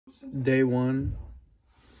Day 1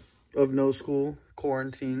 of no school,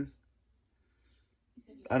 quarantine.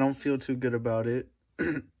 I don't feel too good about it.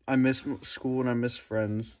 I miss school and I miss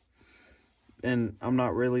friends. And I'm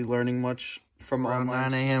not really learning much from around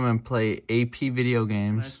online. 9 a.m. and play AP video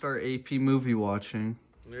games. I start AP movie watching.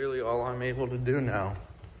 Literally all I'm able to do now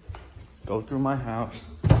is go through my house.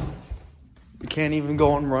 We can't even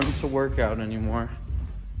go on runs to work out anymore.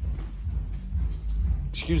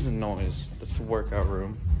 Excuse the noise. That's the workout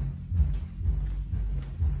room.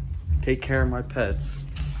 Take care of my pets.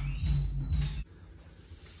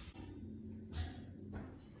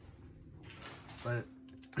 But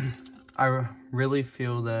I really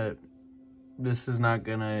feel that this is not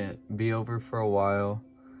gonna be over for a while.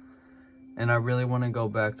 And I really want to go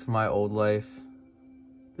back to my old life.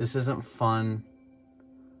 This isn't fun.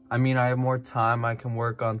 I mean, I have more time, I can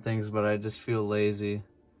work on things, but I just feel lazy.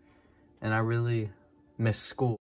 And I really miss school.